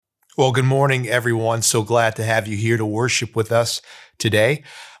Well, good morning, everyone. So glad to have you here to worship with us today.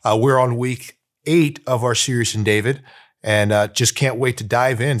 We're on week 8 of our series in David, and just can't wait to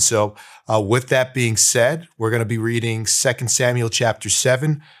dive in. So with that being said, we're going to be reading 2 Samuel chapter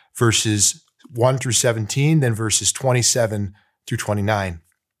 7, verses 1 through 17, then verses 27 through 29.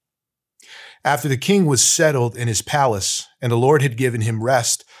 After the king was settled in his palace, and the Lord had given him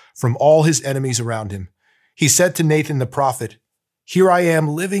rest from all his enemies around him, he said to Nathan the prophet, "Here I am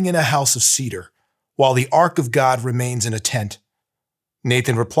living in a house of cedar, while the ark of God remains in a tent."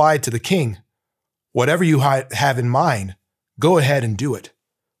 Nathan replied to the king, "Whatever you have in mind, go ahead and do it,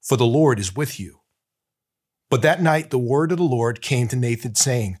 for the Lord is with you." But that night the word of the Lord came to Nathan,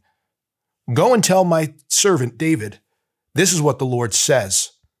 saying, "Go and tell my servant David, this is what the Lord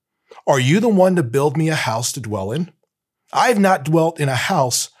says. Are you the one to build me a house to dwell in? I have not dwelt in a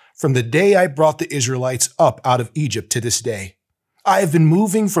house from the day I brought the Israelites up out of Egypt to this day. I have been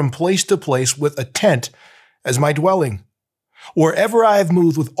moving from place to place with a tent as my dwelling. Wherever I have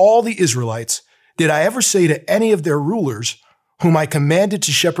moved with all the Israelites, did I ever say to any of their rulers, whom I commanded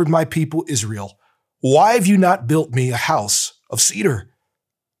to shepherd my people Israel, 'Why have you not built me a house of cedar?'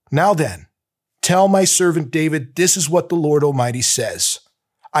 Now then, tell my servant David, this is what the Lord Almighty says.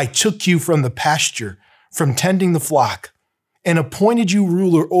 I took you from the pasture, from tending the flock, and appointed you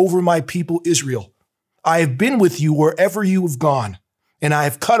ruler over my people Israel. I have been with you wherever you have gone, and I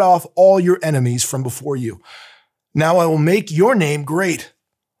have cut off all your enemies from before you. Now I will make your name great,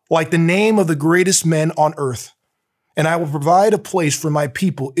 like the name of the greatest men on earth, and I will provide a place for my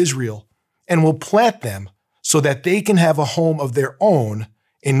people Israel, and will plant them so that they can have a home of their own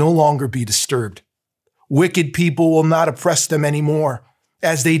and no longer be disturbed. Wicked people will not oppress them anymore,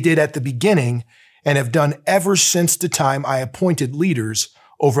 as they did at the beginning and have done ever since the time I appointed leaders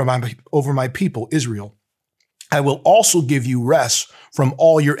over my people Israel. I will also give you rest from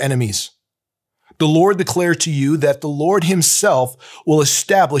all your enemies. The Lord declared to you that the Lord himself will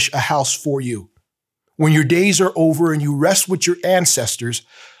establish a house for you. When your days are over and you rest with your ancestors,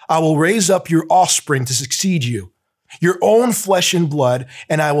 I will raise up your offspring to succeed you, your own flesh and blood,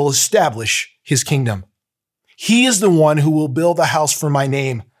 and I will establish his kingdom. He is the one who will build a house for my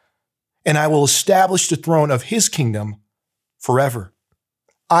name, and I will establish the throne of his kingdom forever.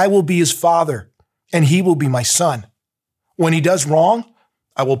 I will be his father, and he will be my son. When he does wrong,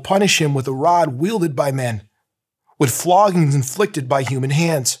 I will punish him with a rod wielded by men, with floggings inflicted by human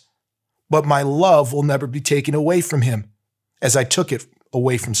hands. But my love will never be taken away from him, as I took it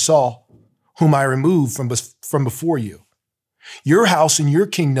away from Saul, whom I removed from before you. Your house and your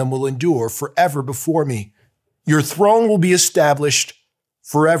kingdom will endure forever before me. Your throne will be established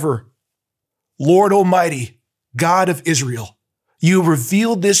forever. Lord Almighty, God of Israel, you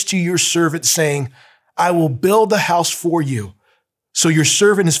revealed this to your servant, saying, I will build a house for you. So your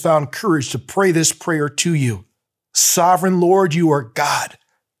servant has found courage to pray this prayer to you. Sovereign Lord, you are God.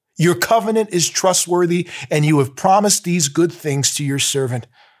 Your covenant is trustworthy, and you have promised these good things to your servant.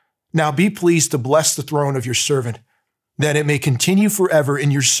 Now be pleased to bless the throne of your servant, that it may continue forever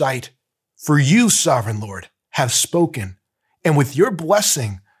in your sight. For you, sovereign Lord, have spoken, and with your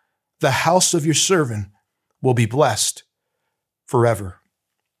blessing, the house of your servant will be blessed forever.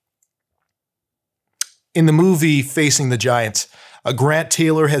 In the movie Facing the Giants, Grant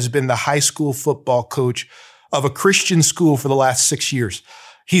Taylor has been the high school football coach of a Christian school for the last 6 years.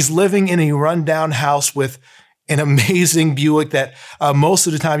 He's living in a rundown house with an amazing Buick that most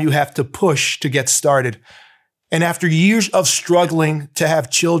of the time you have to push to get started. And after years of struggling to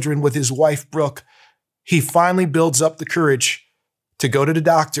have children with his wife, Brooke, he finally builds up the courage to go to the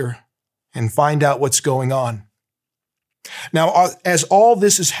doctor and find out what's going on. Now, as all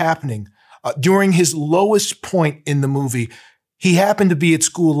this is happening, during his lowest point in the movie, he happened to be at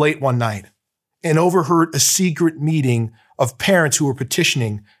school late one night and overheard a secret meeting of parents who were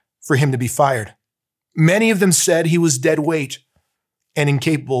petitioning for him to be fired. Many of them said he was dead weight and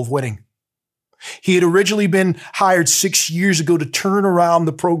incapable of winning. He had originally been hired 6 years ago to turn around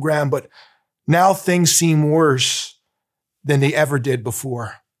the program, but now things seem worse than they ever did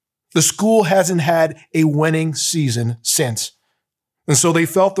before. The school hasn't had a winning season since. And so they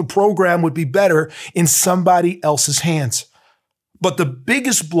felt the program would be better in somebody else's hands. But the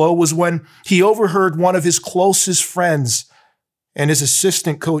biggest blow was when he overheard one of his closest friends and his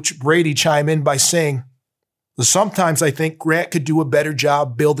assistant coach, Brady, chime in by saying, "Sometimes I think Grant could do a better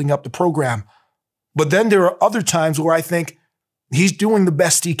job building up the program. But then there are other times where I think he's doing the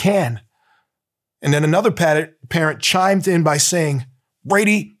best he can." And then another parent chimed in by saying,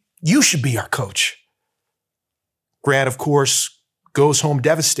 "Brady, you should be our coach." Grant, of course, goes home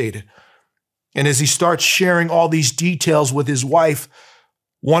devastated. And as he starts sharing all these details with his wife,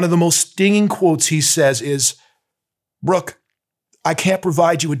 One of the most stinging quotes he says is, "Brooke, I can't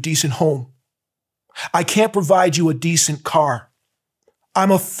provide you a decent home. I can't provide you a decent car.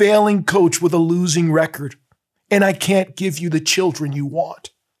 I'm a failing coach with a losing record, and I can't give you the children you want.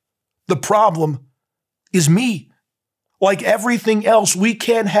 The problem is me. Like everything else, we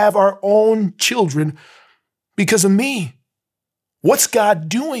can't have our own children because of me. What's God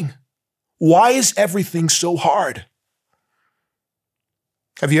doing? Why is everything so hard?"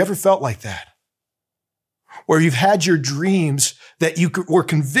 Have you ever felt like that? Where you've had your dreams that you were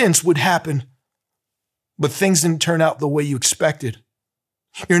convinced would happen, but things didn't turn out the way you expected.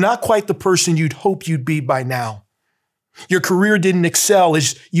 You're not quite the person you'd hope you'd be by now. Your career didn't excel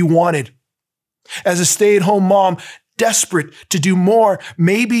as you wanted. As a stay-at-home mom, desperate to do more,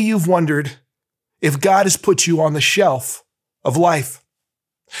 maybe you've wondered if God has put you on the shelf of life.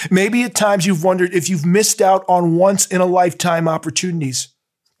 Maybe at times you've wondered if you've missed out on once-in-a-lifetime opportunities.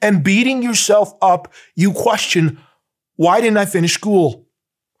 And beating yourself up, you question, why didn't I finish school?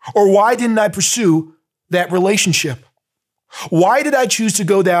 Or why didn't I pursue that relationship? Why did I choose to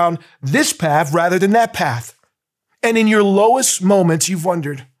go down this path rather than that path? And in your lowest moments, you've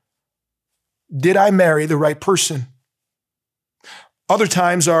wondered, did I marry the right person? Other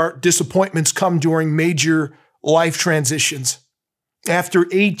times, our disappointments come during major life transitions. After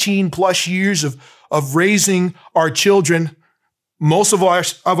 18 plus years of raising our children, most of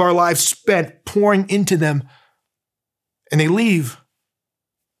our lives spent pouring into them, and they leave.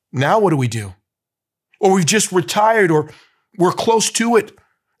 Now what do we do? Or we've just retired, or we're close to it,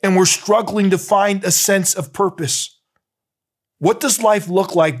 and we're struggling to find a sense of purpose. What does life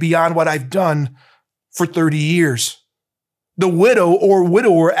look like beyond what I've done for 30 years? The widow or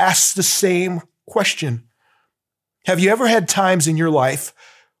widower asks the same question. Have you ever had times in your life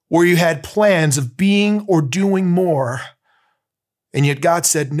where you had plans of being or doing more, and yet God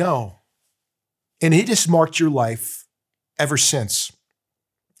said no, and it has marked your life ever since?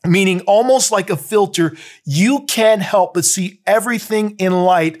 Meaning, almost like a filter, you can't help but see everything in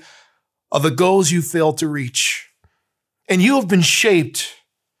light of the goals you failed to reach. And you have been shaped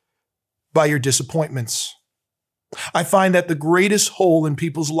by your disappointments. I find that the greatest hole in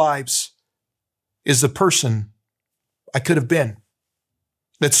people's lives is the person I could have been.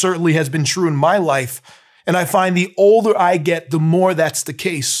 That certainly has been true in my life. And I find the older I get, the more that's the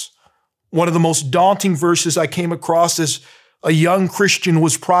case. One of the most daunting verses I came across as a young Christian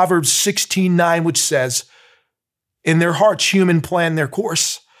was Proverbs 16:9, which says, "In their hearts human plan their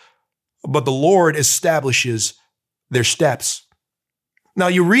course, but the Lord establishes their steps." Now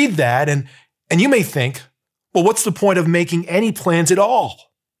you read that and you may think, well, what's the point of making any plans at all?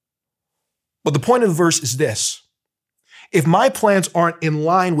 But the point of the verse is this: if my plans aren't in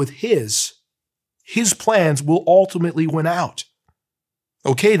line with His plans will ultimately win out.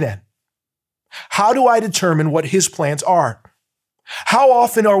 Okay then, how do I determine what His plans are? How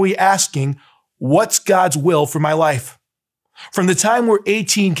often are we asking, what's God's will for my life? From the time we're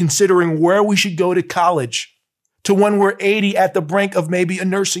 18, considering where we should go to college, to when we're 80 at the brink of maybe a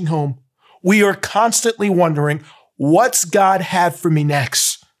nursing home, we are constantly wondering, what's God have for me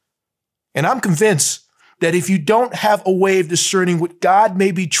next? And I'm convinced that if you don't have a way of discerning what God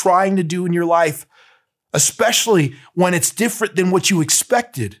may be trying to do in your life, especially when it's different than what you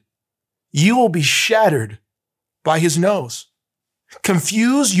expected, you will be shattered by His no's.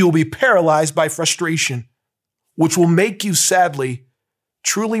 Confused, you'll be paralyzed by frustration, which will make you sadly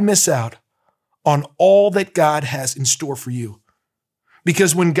truly miss out on all that God has in store for you.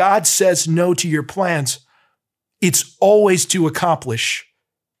 Because when God says no to your plans, it's always to accomplish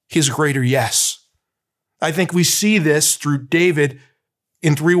His greater yes. I think we see this through David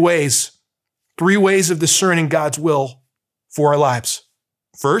in three ways of discerning God's will for our lives.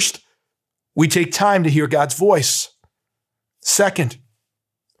 First, we take time to hear God's voice. Second,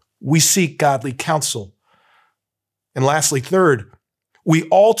 we seek godly counsel. And lastly, third, we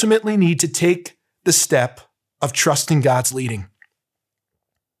ultimately need to take the step of trusting God's leading.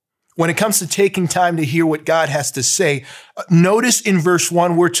 When it comes to taking time to hear what God has to say, notice in verse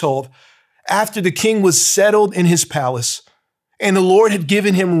 1, we're told, after the king was settled in his palace, and the Lord had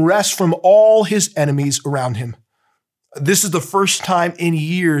given him rest from all his enemies around him. This is the first time in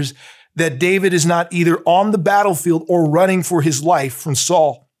years that David is not either on the battlefield or running for his life from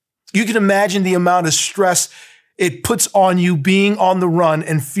Saul. You can imagine the amount of stress it puts on you being on the run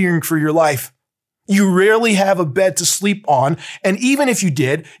and fearing for your life. You rarely have a bed to sleep on, and even if you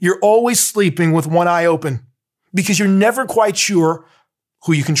did, you're always sleeping with one eye open because you're never quite sure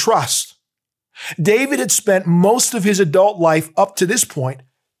who you can trust. David had spent most of his adult life up to this point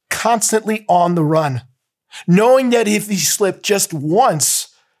constantly on the run, knowing that if he slipped just once,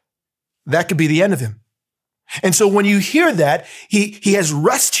 that could be the end of him. And so when you hear that, he has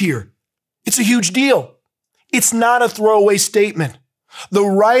rest here. It's a huge deal. It's not a throwaway statement. The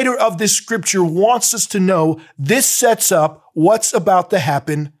writer of this scripture wants us to know this sets up what's about to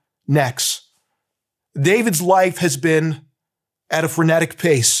happen next. David's life has been at a frenetic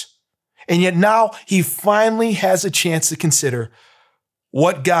pace, and yet now he finally has a chance to consider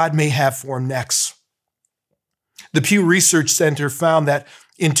what God may have for him next. The Pew Research Center found that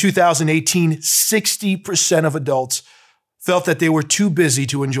in 2018, 60% of adults felt that they were too busy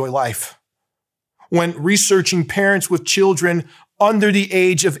to enjoy life. When researching parents with children under the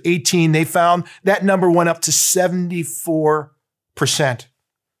age of 18, they found that number went up to 74%.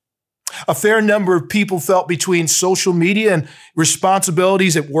 A fair number of people felt between social media and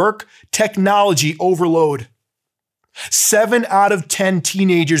responsibilities at work, technology overload. 7 out of 10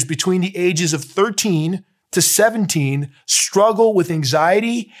 teenagers between the ages of 13 to 17 struggle with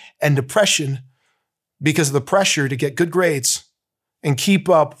anxiety and depression because of the pressure to get good grades and keep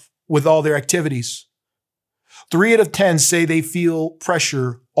up with all their activities. 3 out of 10 say they feel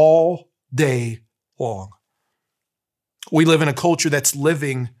pressure all day long. We live in a culture that's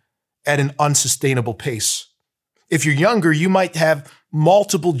living at an unsustainable pace. If you're younger, you might have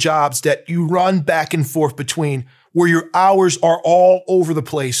multiple jobs that you run back and forth between, where your hours are all over the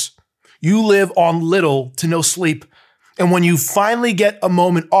place. You live on little to no sleep. And when you finally get a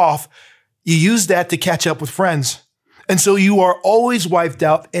moment off, you use that to catch up with friends. And so you are always wiped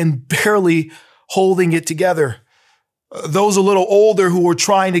out and barely holding it together. Those a little older who are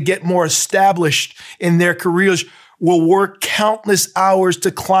trying to get more established in their careers will work countless hours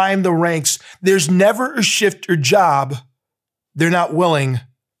to climb the ranks. There's never a shift or job they're not willing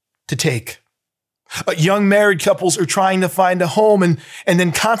to take. Young married couples are trying to find a home and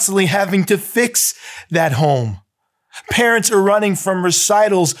then constantly having to fix that home. Parents are running from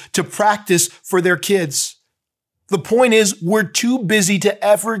recitals to practice for their kids. The point is, we're too busy to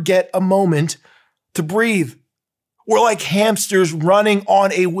ever get a moment to breathe. We're like hamsters running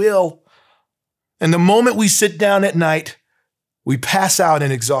on a wheel. And the moment we sit down at night, we pass out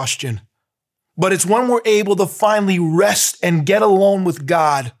in exhaustion. But it's when we're able to finally rest and get alone with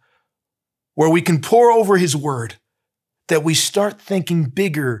God, where we can pour over his word, that we start thinking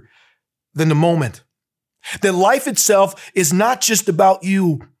bigger than the moment. That life itself is not just about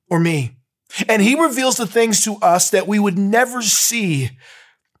you or me. And he reveals the things to us that we would never see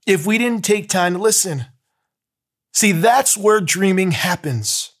if we didn't take time to listen. See, that's where dreaming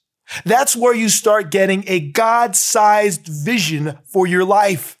happens. That's where you start getting a God-sized vision for your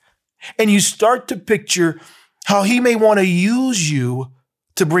life. And you start to picture how he may want to use you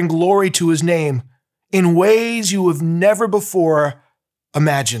to bring glory to his name in ways you have never before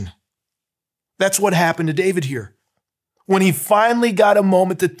imagined. That's what happened to David here. When he finally got a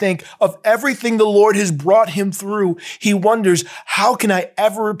moment to think of everything the Lord has brought him through, he wonders, how can I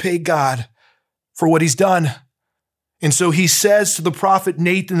ever repay God for what he's done? And so he says to the prophet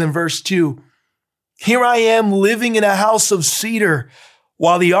Nathan in verse 2, "Here I am living in a house of cedar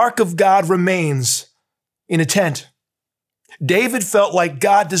while the ark of God remains in a tent." David felt like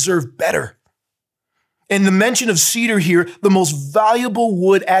God deserved better. And the mention of cedar here, the most valuable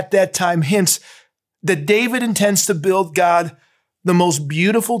wood at that time, hints that David intends to build God the most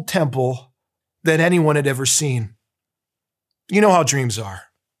beautiful temple that anyone had ever seen. You know how dreams are.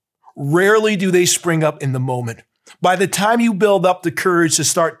 Rarely do they spring up in the moment. By the time you build up the courage to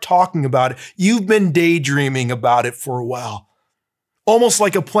start talking about it, you've been daydreaming about it for a while. Almost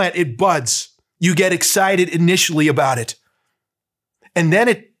like a plant, it buds. You get excited initially about it. And then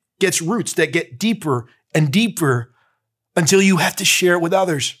it gets roots that get deeper and deeper until you have to share it with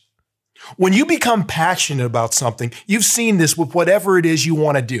others. When you become passionate about something, you've seen this with whatever it is you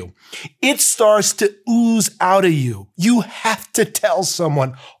want to do. It starts to ooze out of you. You have to tell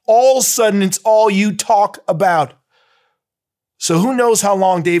someone. All of a sudden, it's all you talk about. So who knows how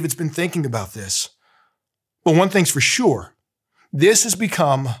long David's been thinking about this? But one thing's for sure. This has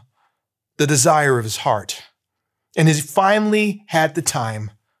become the desire of his heart. And has finally had the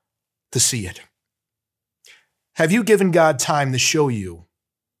time to see it. Have you given God time to show you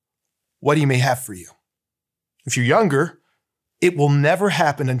what he may have for you? If you're younger, it will never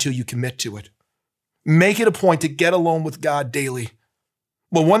happen until you commit to it. Make it a point to get alone with God daily.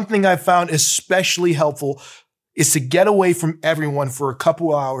 But one thing I found especially helpful is to get away from everyone for a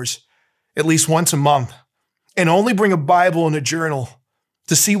couple hours, at least once a month, and only bring a Bible and a journal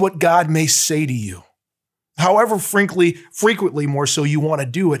to see what God may say to you. However frequently more so you want to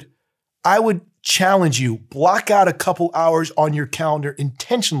do it, I would challenge you, block out a couple hours on your calendar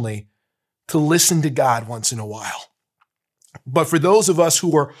intentionally to listen to God once in a while. But for those of us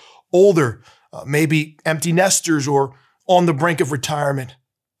who are older, maybe empty nesters or on the brink of retirement.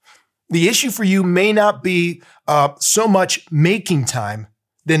 The issue for you may not be so much making time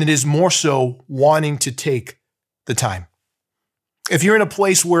than it is more so wanting to take the time. If you're in a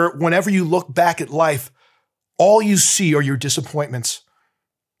place where whenever you look back at life, all you see are your disappointments,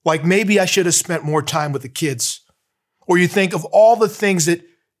 like maybe I should have spent more time with the kids, or you think of all the things that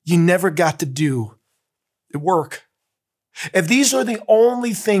you never got to do at work. If these are the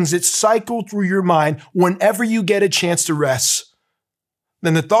only things that cycle through your mind whenever you get a chance to rest,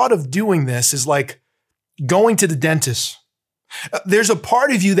 then the thought of doing this is like going to the dentist. There's a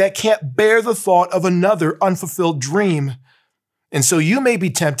part of you that can't bear the thought of another unfulfilled dream. And so you may be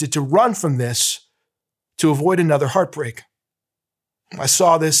tempted to run from this to avoid another heartbreak. I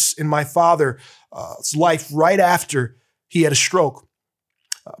saw this in my father's life right after he had a stroke.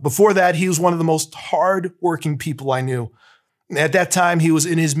 Before that, he was one of the most hardworking people I knew. At that time, he was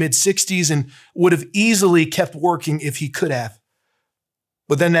in his mid-60s and would have easily kept working if he could have.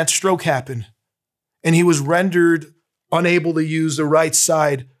 But then that stroke happened, and he was rendered unable to use the right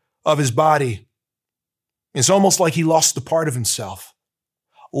side of his body. It's almost like he lost a part of himself.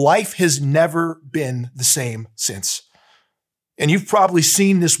 Life has never been the same since. And you've probably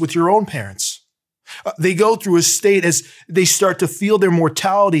seen this with your own parents. They go through a state as they start to feel their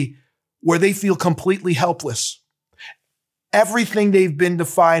mortality where they feel completely helpless. Everything they've been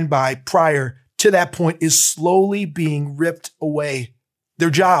defined by prior to that point is slowly being ripped away. Their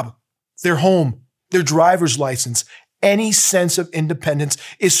job, their home, their driver's license, any sense of independence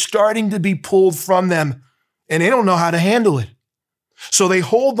is starting to be pulled from them, and they don't know how to handle it. So they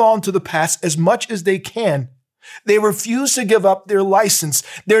hold on to the past as much as they can. They refuse to give up their license.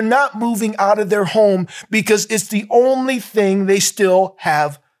 They're not moving out of their home because it's the only thing they still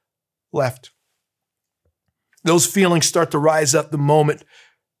have left. Those feelings start to rise up the moment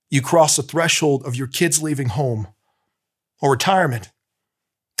you cross the threshold of your kids leaving home or retirement.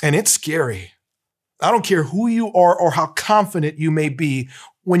 And it's scary. I don't care who you are or how confident you may be.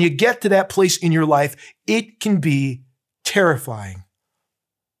 When you get to that place in your life, it can be terrifying.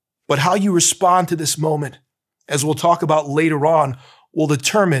 But how you respond to this moment, as we'll talk about later on, will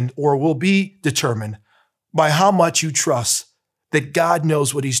be determined by how much you trust that God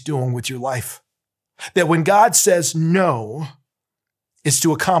knows what he's doing with your life. That when God says no, it's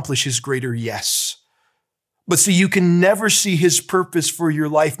to accomplish his greater yes. But see, you can never see his purpose for your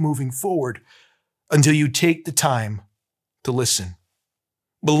life moving forward until you take the time to listen.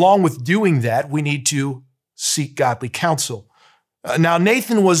 But along with doing that, we need to seek godly counsel. Now,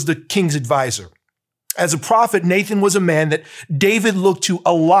 Nathan was the king's advisor. As a prophet, Nathan was a man that David looked to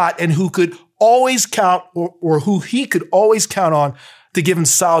a lot and who could always count or who he could always count on to give him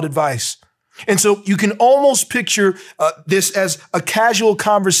solid advice. And so you can almost picture this as a casual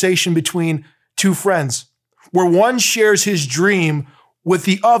conversation between two friends, where one shares his dream with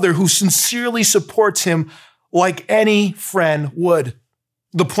the other who sincerely supports him like any friend would.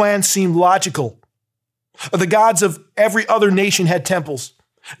 The plan seemed logical. The gods of every other nation had temples.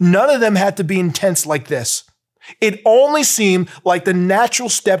 None of them had to be intense like this. It only seemed like the natural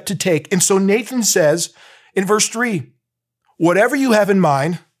step to take. And so Nathan says in verse 3, whatever you have in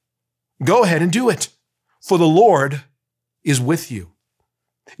mind, go ahead and do it, for the Lord is with you.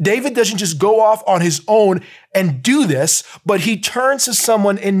 David doesn't just go off on his own and do this, but he turns to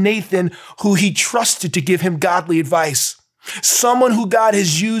someone in Nathan who he trusted to give him godly advice, someone who God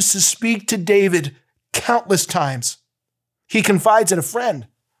has used to speak to David countless times. He confides in a friend.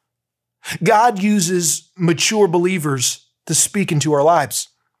 God uses mature believers to speak into our lives.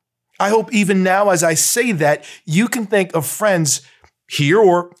 I hope even now, as I say that, you can think of friends here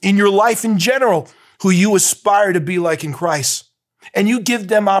or in your life in general who you aspire to be like in Christ. And you give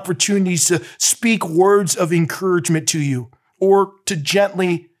them opportunities to speak words of encouragement to you or to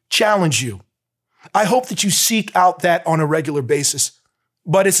gently challenge you. I hope that you seek out that on a regular basis.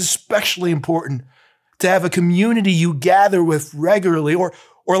 But it's especially important to have a community you gather with regularly or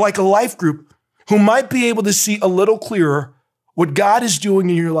like a life group who might be able to see a little clearer what God is doing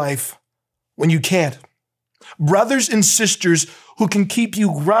in your life when you can't. Brothers and sisters who can keep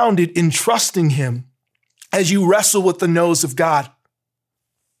you grounded in trusting him as you wrestle with the no's of God.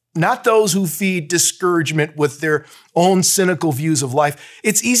 Not those who feed discouragement with their own cynical views of life.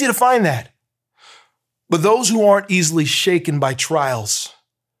 It's easy to find that. But those who aren't easily shaken by trials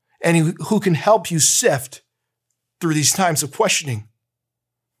and who can help you sift through these times of questioning.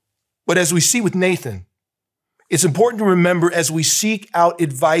 But as we see with Nathan, it's important to remember as we seek out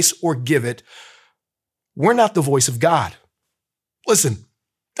advice or give it, we're not the voice of God. Listen,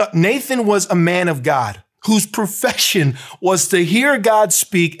 Nathan was a man of God, whose profession was to hear God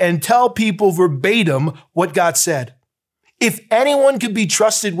speak and tell people verbatim what God said. If anyone could be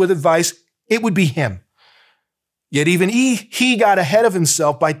trusted with advice, it would be him. Yet even he got ahead of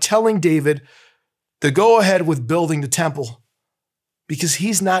himself by telling David to go ahead with building the temple because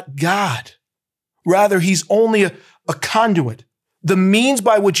he's not God. Rather, he's only a conduit, the means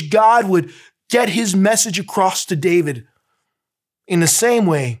by which God would get his message across to David. In the same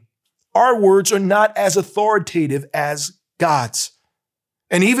way, our words are not as authoritative as God's.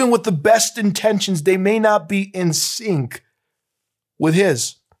 And even with the best intentions, they may not be in sync with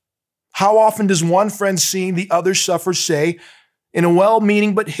his. How often does one friend seeing the other suffer say, in a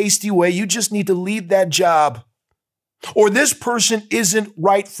well-meaning but hasty way, you just need to leave that job? Or this person isn't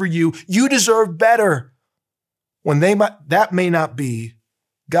right for you. You deserve better. When that may not be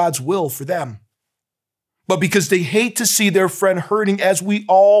God's will for them. But because they hate to see their friend hurting, as we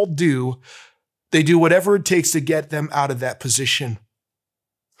all do, they do whatever it takes to get them out of that position.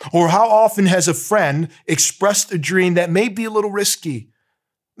 Or how often has a friend expressed a dream that may be a little risky?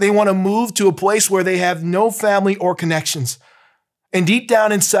 They want to move to a place where they have no family or connections. And deep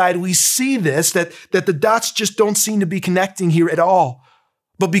down inside, we see this, that the dots just don't seem to be connecting here at all.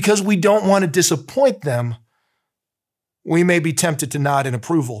 But because we don't want to disappoint them, we may be tempted to nod in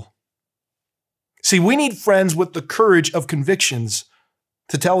approval. See, we need friends with the courage of convictions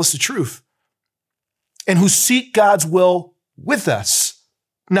to tell us the truth and who seek God's will with us,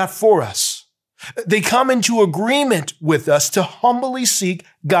 not for us. They come into agreement with us to humbly seek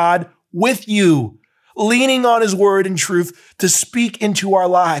God with you, leaning on his word and truth to speak into our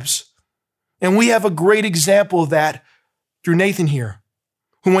lives. And we have a great example of that through Nathan here,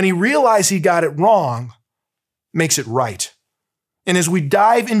 who when he realized he got it wrong, makes it right. And as we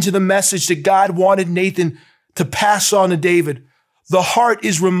dive into the message that God wanted Nathan to pass on to David, the heart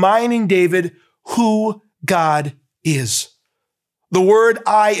is reminding David who God is. The word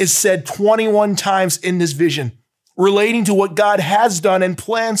I is said 21 times in this vision, relating to what God has done and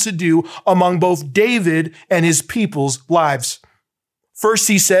plans to do among both David and his people's lives. First,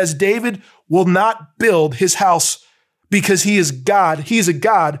 he says, David will not build his house because he is God. He is a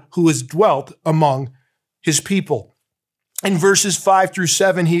God who has dwelt among his people. In verses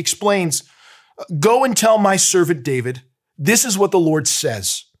 5-7, he explains, go and tell my servant David, this is what the Lord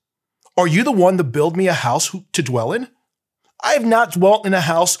says. Are you the one to build me a house to dwell in? I have not dwelt in a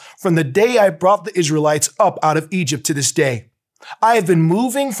house from the day I brought the Israelites up out of Egypt to this day. I have been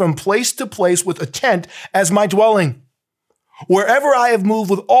moving from place to place with a tent as my dwelling. Wherever I have moved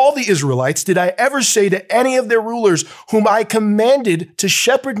with all the Israelites, did I ever say to any of their rulers whom I commanded to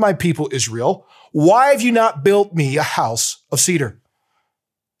shepherd my people Israel, why have you not built me a house of cedar?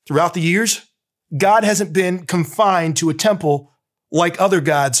 Throughout the years, God hasn't been confined to a temple like other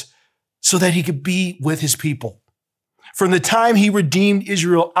gods so that he could be with his people. From the time he redeemed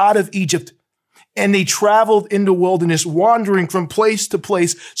Israel out of Egypt and they traveled in the wilderness, wandering from place to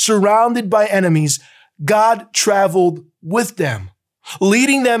place, surrounded by enemies, God traveled with them,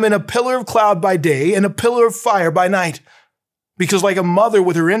 leading them in a pillar of cloud by day and a pillar of fire by night. Because like a mother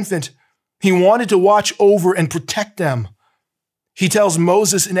with her infant, he wanted to watch over and protect them. He tells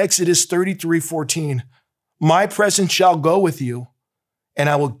Moses in Exodus 33:14, my presence shall go with you, and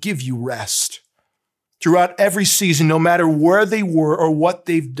I will give you rest. Throughout every season, no matter where they were or what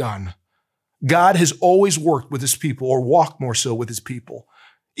they've done, God has always worked with his people, or walked more so with his people.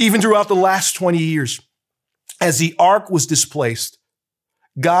 Even throughout the last 20 years, as the ark was displaced,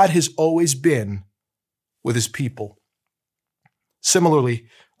 God has always been with his people. Similarly,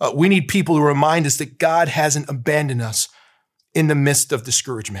 we need people to remind us that God hasn't abandoned us in the midst of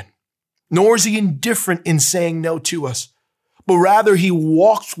discouragement, nor is he indifferent in saying no to us, but rather he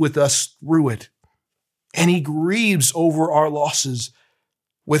walks with us through it, and he grieves over our losses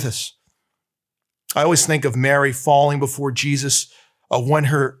with us. I always think of Mary falling before Jesus when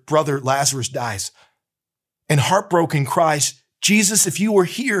her brother Lazarus dies, and heartbroken cries, Jesus, if you were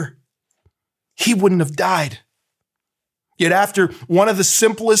here, he wouldn't have died. Yet after one of the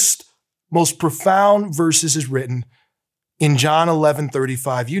simplest, most profound verses is written in John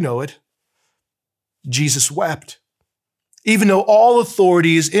 11:35, you know it, Jesus wept. Even though all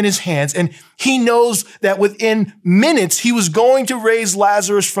authority is in his hands, and he knows that within minutes he was going to raise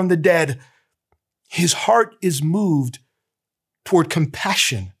Lazarus from the dead, his heart is moved toward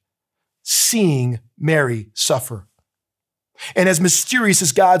compassion, seeing Mary suffer. And as mysterious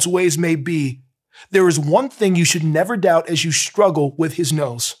as God's ways may be, there is one thing you should never doubt as you struggle with his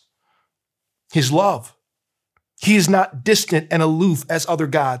nose: his love. He is not distant and aloof as other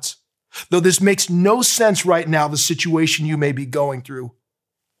gods. Though this makes no sense right now, the situation you may be going through,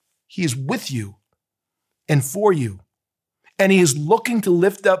 he is with you. and for you. And he is looking to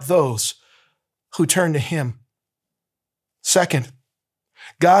lift up those who turn to him. Second,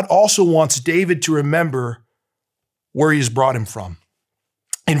 God also wants David to remember where he has brought him from.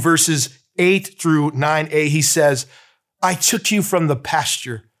 In verses 8 through 9a, he says, I took you from the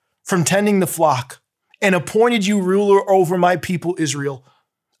pasture, from tending the flock, and appointed you ruler over my people Israel.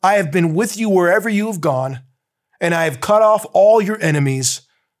 I have been with you wherever you have gone, and I have cut off all your enemies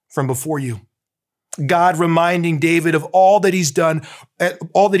from before you. God reminding David of all that he's done,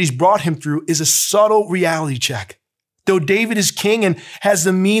 all that he's brought him through is a subtle reality check. Though David is king and has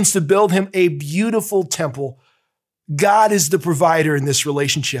the means to build him a beautiful temple, God is the provider in this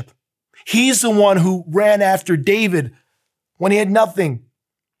relationship. He's the one who ran after David when he had nothing.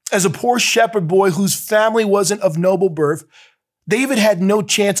 As a poor shepherd boy whose family wasn't of noble birth, David had no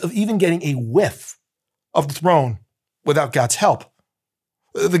chance of even getting a whiff of the throne without God's help.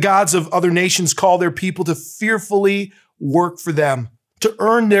 The gods of other nations call their people to fearfully work for them, to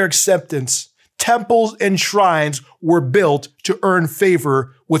earn their acceptance. Temples and shrines were built to earn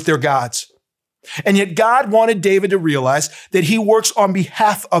favor with their gods. And yet God wanted David to realize that he works on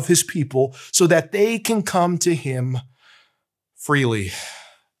behalf of his people so that they can come to him freely.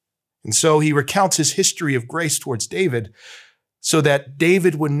 And so he recounts his history of grace towards David so that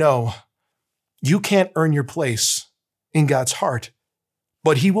David would know you can't earn your place in God's heart,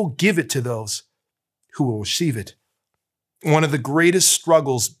 but he will give it to those who will receive it. One of the greatest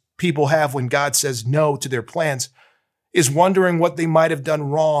struggles people have when God says no to their plans is wondering what they might have done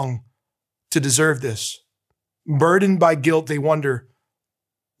wrong to deserve this. Burdened by guilt, they wonder,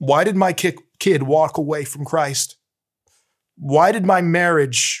 why did my kid walk away from Christ? Why did my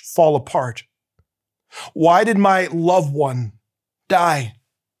marriage fall apart? Why did my loved one die?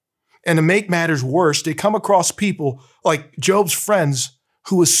 And to make matters worse, they come across people like Job's friends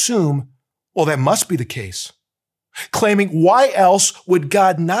who assume, well, that must be the case, claiming, why else would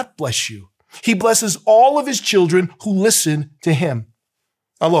God not bless you? He blesses all of his children who listen to him.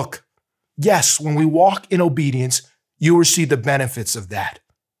 Now look, yes, when we walk in obedience, you will see the benefits of that.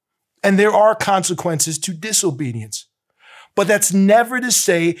 And there are consequences to disobedience. But that's never to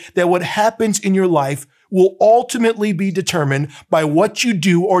say that what happens in your life will ultimately be determined by what you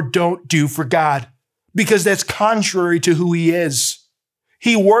do or don't do for God, because that's contrary to who he is.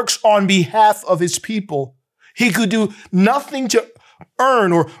 He works on behalf of his people. He could do nothing to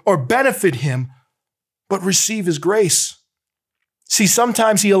earn or benefit him, but receive his grace. See,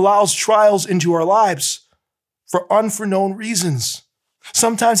 sometimes he allows trials into our lives for unforeknown reasons.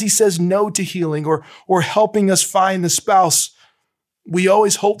 Sometimes he says no to healing or helping us find the spouse we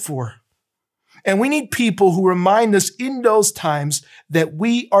always hope for. And we need people who remind us in those times that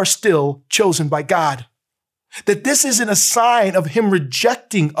we are still chosen by God, that this isn't a sign of him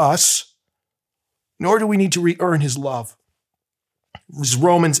rejecting us, nor do we need to re-earn his love. As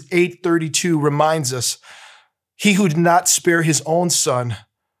Romans 8:32 reminds us, he who did not spare his own son,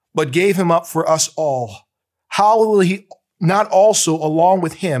 but gave him up for us all, how will he not also, along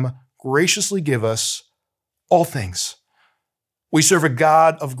with him, graciously give us all things? We serve a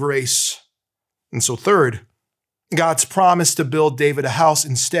God of grace. And so third, God's promise to build David a house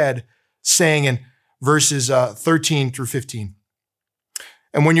instead, saying in verses 13 through 15,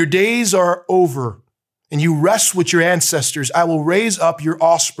 and when your days are over and you rest with your ancestors, I will raise up your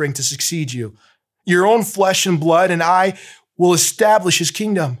offspring to succeed you, your own flesh and blood, and I will establish his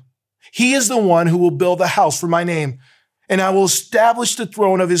kingdom. He is the one who will build a house for my name, and I will establish the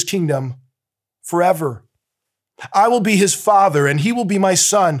throne of his kingdom forever. I will be his father, and he will be my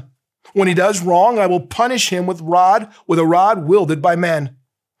son. When he does wrong, I will punish him with a rod wielded by men,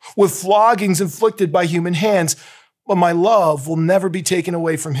 with floggings inflicted by human hands, but my love will never be taken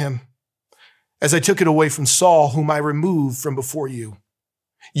away from him, as I took it away from Saul, whom I removed from before you.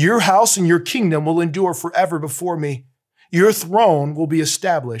 Your house and your kingdom will endure forever before me. Your throne will be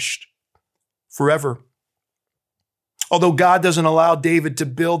established forever. Although God doesn't allow David to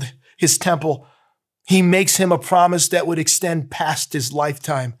build his temple, he makes him a promise that would extend past his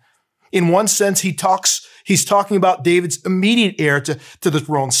lifetime. In one sense, he's talking about David's immediate heir to the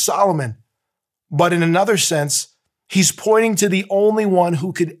throne, Solomon. But in another sense, he's pointing to the only one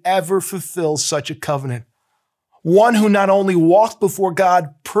who could ever fulfill such a covenant. One who not only walked before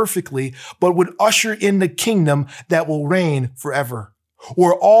God perfectly, but would usher in the kingdom that will reign forever,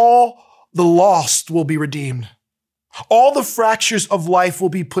 where all the lost will be redeemed. All the fractures of life will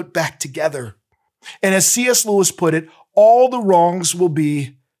be put back together. And as C.S. Lewis put it, all the wrongs will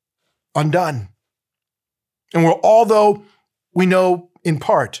be undone. And although we know in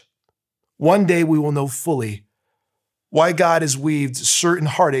part, one day we will know fully why God has weaved certain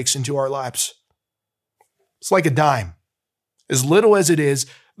heartaches into our lives. It's like a dime. As little as it is,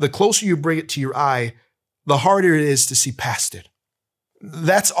 the closer you bring it to your eye, the harder it is to see past it.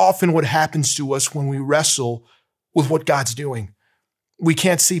 That's often what happens to us when we wrestle with what God's doing. We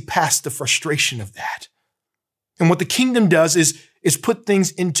can't see past the frustration of that. And what the kingdom does is put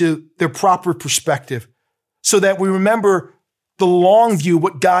things into their proper perspective so that we remember the long view,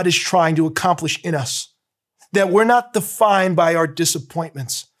 what God is trying to accomplish in us, that we're not defined by our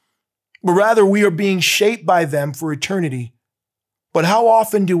disappointments, but rather we are being shaped by them for eternity. But how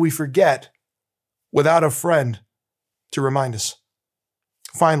often do we forget without a friend to remind us?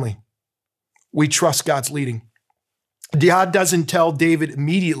 Finally, we trust God's leading. God doesn't tell David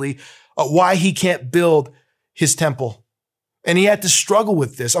immediately why he can't build his temple. And he had to struggle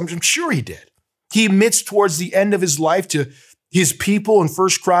with this. I'm sure he did. He admits towards the end of his life to his people in 1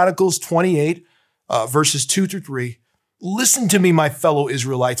 Chronicles 28, verses 2-3, "Listen to me, my fellow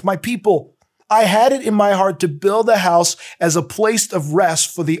Israelites, my people. I had it in my heart to build a house as a place of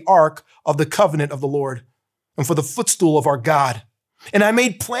rest for the ark of the covenant of the Lord and for the footstool of our God. And I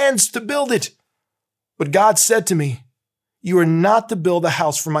made plans to build it. But God said to me, you are not to build a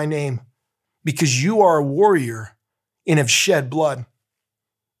house for my name because you are a warrior and have shed blood."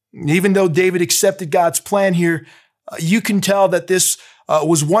 Even though David accepted God's plan here, you can tell that this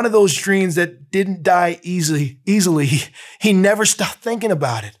was one of those dreams that didn't die easily. He never stopped thinking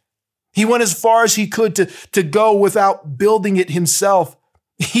about it. He went as far as he could to go without building it himself.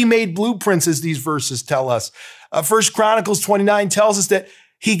 He made blueprints, as these verses tell us. 1 Chronicles 29 tells us that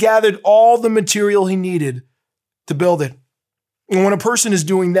he gathered all the material he needed to build it. And when a person is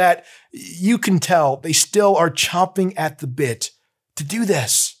doing that, you can tell they still are chomping at the bit to do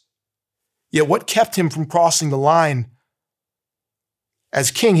this. Yet what kept him from crossing the line?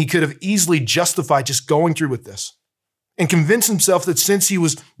 As king, he could have easily justified just going through with this and convinced himself that since he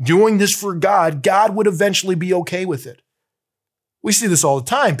was doing this for God, God would eventually be okay with it. We see this all the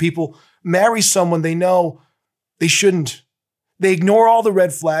time. People marry someone they know they shouldn't. They ignore all the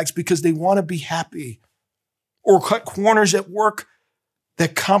red flags because they want to be happy, or cut corners at work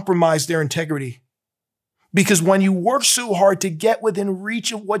that compromise their integrity. Because when you work so hard to get within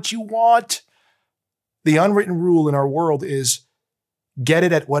reach of what you want, the unwritten rule in our world is get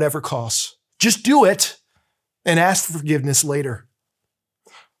it at whatever cost. Just do it and ask for forgiveness later.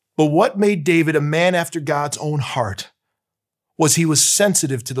 But what made David a man after God's own heart was he was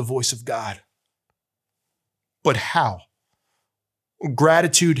sensitive to the voice of God. But how?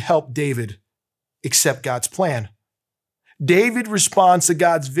 Gratitude helped David accept God's plan. David responds to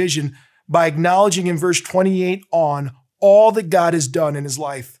God's vision by acknowledging in verse 28 on all that God has done in his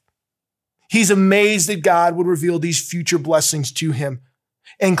life. He's amazed that God would reveal these future blessings to him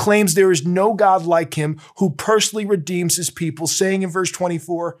and claims there is no God like him who personally redeems his people, saying in verse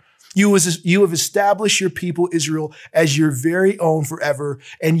 24, you have established your people Israel as your very own forever,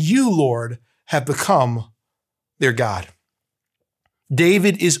 and you, Lord, have become their God.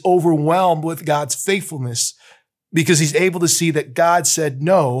 David is overwhelmed with God's faithfulness because he's able to see that God said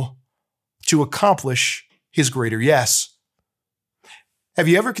no to accomplish his greater yes. Have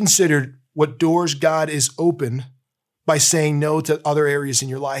you ever considered what doors God is open by saying no to other areas in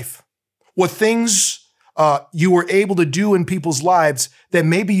your life? What things you were able to do in people's lives that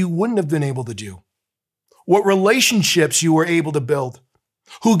maybe you wouldn't have been able to do? What relationships you were able to build?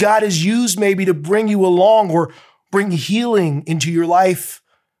 Who God has used maybe to bring you along or bring healing into your life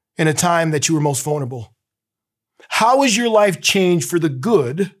in a time that you were most vulnerable? How has your life changed for the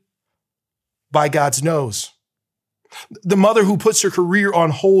good by God's no's? The mother who puts her career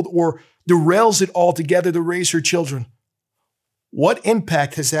on hold or derails it altogether to raise her children. What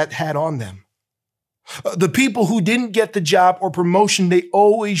impact has that had on them? The people who didn't get the job or promotion they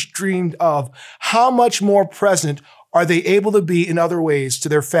always dreamed of, how much more present are they able to be in other ways to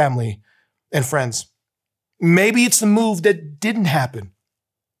their family and friends? Maybe it's the move that didn't happen.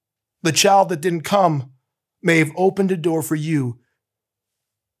 The child that didn't come may have opened a door for you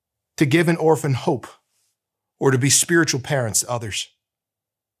to give an orphan hope or to be spiritual parents to others.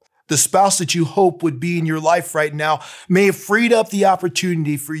 The spouse that you hope would be in your life right now may have freed up the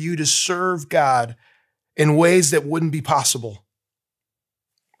opportunity for you to serve God in ways that wouldn't be possible.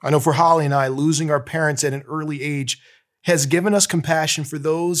 I know for Holly and I, losing our parents at an early age has given us compassion for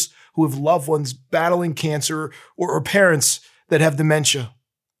those who have loved ones battling cancer or parents that have dementia.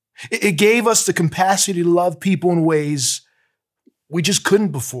 It gave us the capacity to love people in ways we just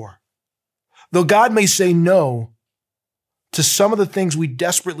couldn't before. Though God may say no to some of the things we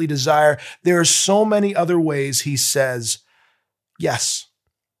desperately desire, there are so many other ways he says yes.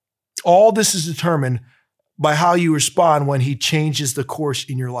 All this is determined by how you respond when he changes the course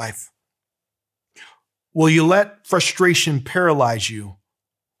in your life. Will you let frustration paralyze you,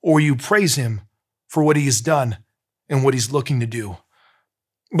 or will you praise him for what he has done and what he's looking to do?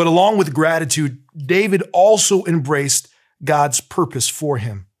 But along with gratitude, David also embraced God's purpose for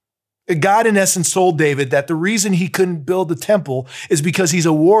him. God, in essence, told David that the reason he couldn't build the temple is because he's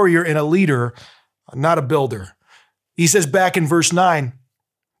a warrior and a leader, not a builder. He says back in verse 9,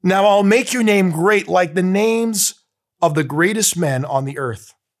 "Now I'll make your name great like the names of the greatest men on the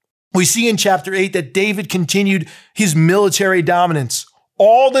earth." We see in chapter 8 that David continued his military dominance.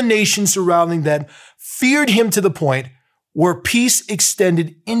 All the nations surrounding them feared him to the point where peace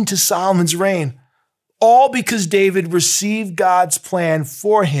extended into Solomon's reign. All because David received God's plan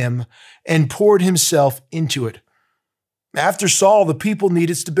for him and poured himself into it. After Saul, the people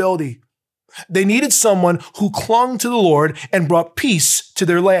needed stability. They needed someone who clung to the Lord and brought peace to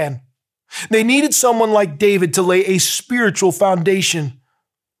their land. They needed someone like David to lay a spiritual foundation.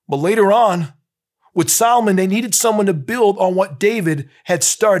 But later on, with Solomon, they needed someone to build on what David had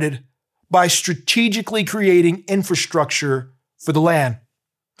started by strategically creating infrastructure for the land.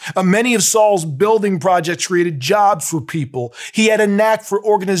 Many of Saul's building projects created jobs for people. He had a knack for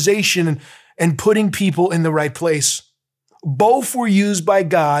organization and putting people in the right place. Both were used by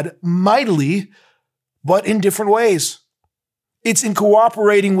God mightily, but in different ways. It's in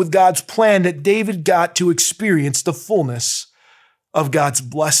cooperating with God's plan that David got to experience the fullness of God's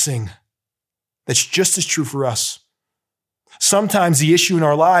blessing. That's just as true for us. Sometimes the issue in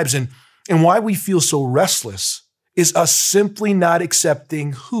our lives and why we feel so restless is us simply not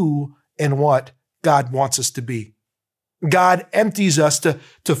accepting who and what God wants us to be. God empties us to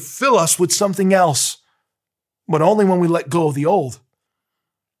fill us with something else, but only when we let go of the old.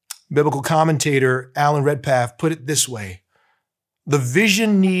 Biblical commentator Alan Redpath put it this way: "The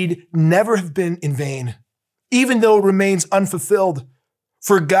vision need never have been in vain, even though it remains unfulfilled,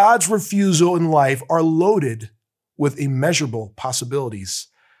 for God's refusal in life are loaded with immeasurable possibilities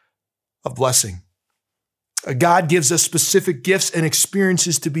of blessing." God gives us specific gifts and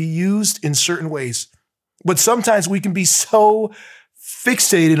experiences to be used in certain ways. But sometimes we can be so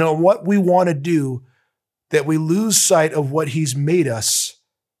fixated on what we want to do that we lose sight of what he's made us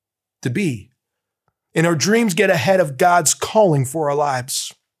to be. And our dreams get ahead of God's calling for our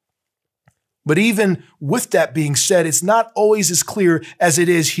lives. But even with that being said, it's not always as clear as it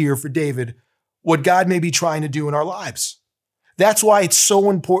is here for David, what God may be trying to do in our lives. That's why it's so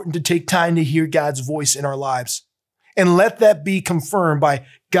important to take time to hear God's voice in our lives and let that be confirmed by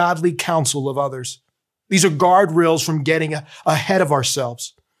godly counsel of others. These are guardrails from getting ahead of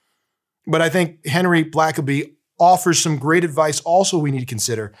ourselves. But I think Henry Blackaby offers some great advice also we need to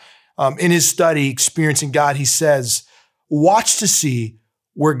consider. In his study, Experiencing God, he says, watch to see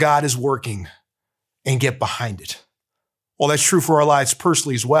where God is working and get behind it. Well, that's true for our lives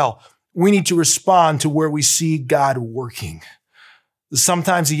personally as well. We need to respond to where we see God working.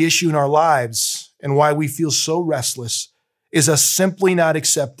 Sometimes the issue in our lives and why we feel so restless is us simply not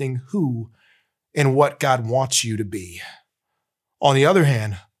accepting who and what God wants you to be. On the other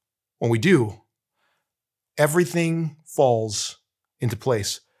hand, when we do, everything falls into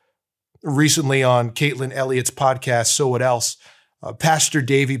place. Recently on Caitlin Elliott's podcast, So What Else, Pastor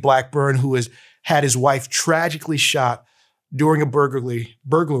Davey Blackburn, who has had his wife tragically shot during a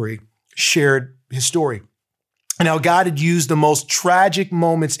burglary, shared his story and how God had used the most tragic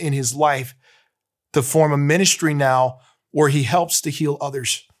moments in his life to form a ministry now where he helps to heal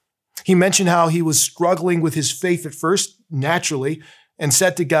others. He mentioned how he was struggling with his faith at first, naturally, and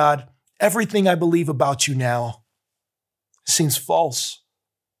said to God, "Everything I believe about you now seems false."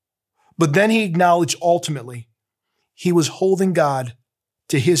 But then he acknowledged ultimately he was holding God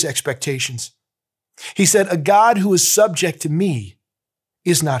to his expectations. He said, "A God who is subject to me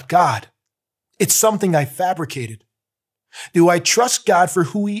is not God. It's something I fabricated. Do I trust God for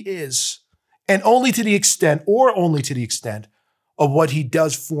who he is and only to the extent of what he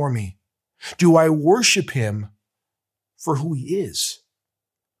does for me? Do I worship him for who he is?"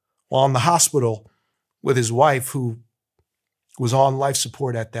 While in the hospital with his wife, who was on life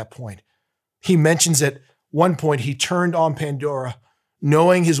support at that point, he mentions at one point he turned on Pandora,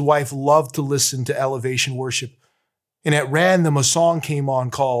 knowing his wife loved to listen to elevation worship. And at random, a song came on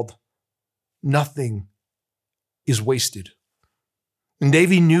called "Nothing is Wasted." And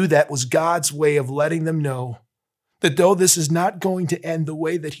Davy knew that was God's way of letting them know that though this is not going to end the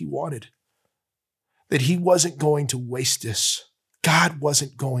way that he wanted, that he wasn't going to waste this. God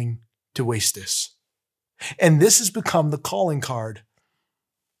wasn't going to waste this. And this has become the calling card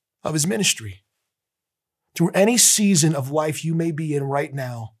of his ministry. Through any season of life you may be in right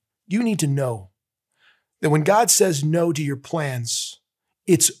now, you need to know that when God says no to your plans,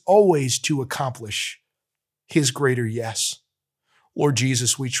 it's always to accomplish his greater yes. Lord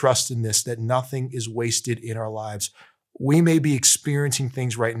Jesus, we trust in this, that nothing is wasted in our lives. We may be experiencing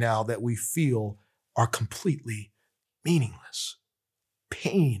things right now that we feel are completely meaningless.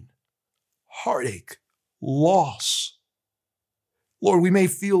 Pain, heartache, loss. Lord, we may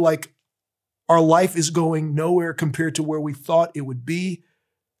feel like our life is going nowhere compared to where we thought it would be.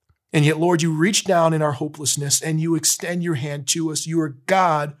 And yet, Lord, you reach down in our hopelessness and you extend your hand to us. You are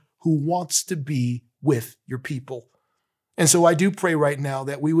God who wants to be with your people. And so I do pray right now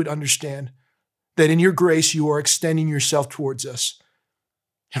that we would understand that in your grace, you are extending yourself towards us.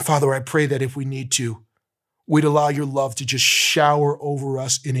 And Father, I pray that if we need to, we'd allow your love to just shower over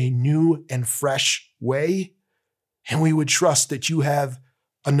us in a new and fresh way. And we would trust that you have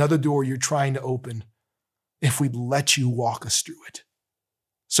another door you're trying to open if we'd let you walk us through it.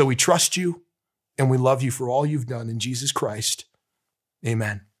 So we trust you and we love you for all you've done in Jesus Christ.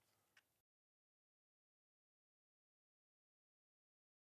 Amen.